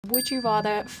Would you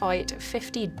rather fight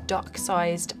 50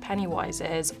 duck-sized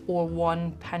Pennywises or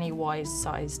one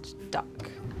Pennywise-sized duck?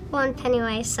 One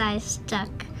Pennywise-sized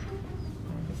duck.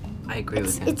 I agree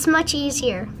with him. It's much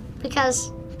easier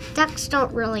because ducks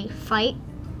don't really fight,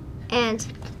 and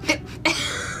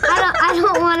I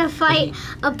don't want to fight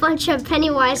a bunch of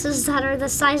Pennywises that are the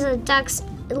size of ducks,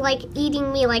 like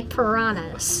eating me like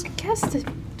piranhas. I guess the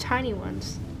tiny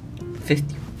ones.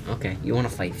 50. Okay, you want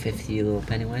to fight 50 little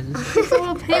Pennywises? These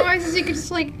little Pennywises, you can just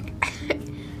like,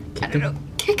 I don't know,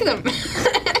 kick them.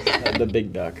 The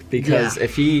big duck, because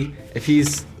if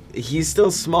he's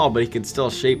still small, but he can still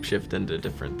shapeshift into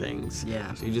different things.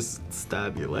 Yeah. So you just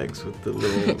stab your legs with the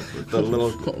little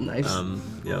Little knives.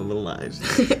 Little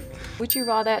knives. Would you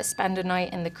rather spend a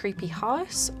night in the creepy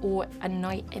house or a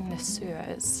night in the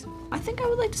sewers? I think I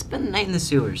would like to spend the night in the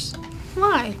sewers.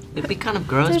 Why? It'd be kind of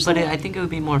gross, but I think it would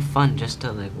be more fun just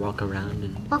to like walk around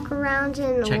and Walk around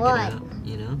in check what? it out,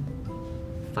 you know?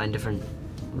 Find different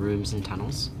rooms and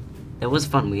tunnels. It was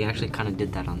fun. We actually kind of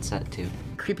did that on set too.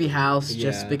 Creepy house,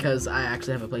 just Yeah. because I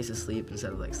actually have a place to sleep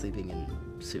instead of like sleeping in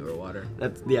sewer water.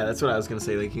 That's what I was gonna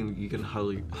say. Like you can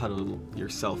huddle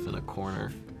yourself in a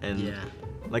corner, and Yeah.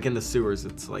 like in the sewers,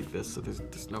 it's like this. So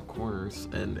there's no corners,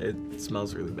 and it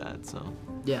smells really bad. So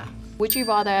Yeah. Would you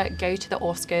rather go to the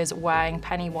Oscars wearing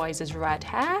Pennywise's red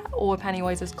hair or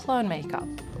Pennywise's clown makeup?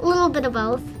 A little bit of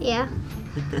both, yeah.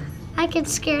 I could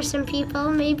scare some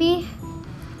people, maybe.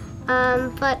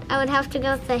 But I would have to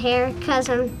go with the hair because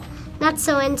I'm not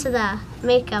so into the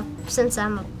makeup since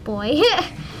I'm a boy.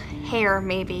 Hair,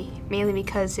 maybe. Mainly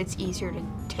because it's easier to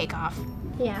take off.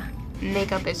 Yeah,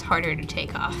 Makeup is harder to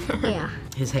take off. yeah.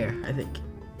 His hair, I think.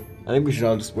 I think we should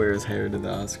all just wear his hair to the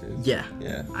Oscars. Yeah.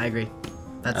 Yeah. I agree.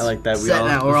 That's I like that. Set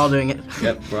now. We're all doing it.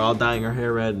 Yep. We're all dyeing our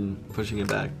hair red and pushing it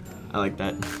back. I like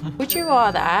that. Would you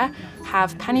rather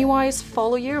have Pennywise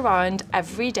follow you around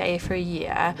every day for a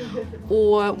year,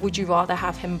 or would you rather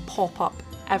have him pop up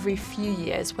every few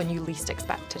years when you least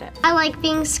expected it? I like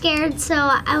being scared, so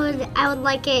I would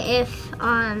like it if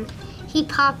he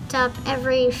popped up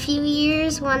every few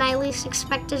years when I least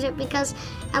expected it because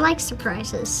I like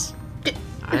surprises.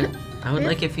 I would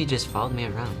like if he just followed me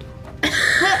around.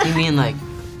 You mean like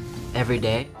every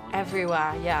day?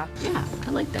 Everywhere, yeah. Yeah, I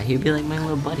like that. He'd be like my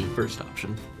little buddy. First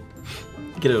option.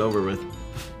 Get it over with.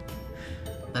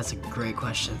 That's a great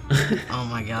question. Oh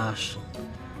my gosh.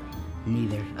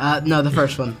 Neither. No, the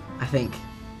first one, I think.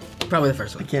 Probably the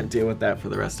first I one. can't deal with that for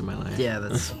the rest of my life. Yeah,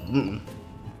 that's.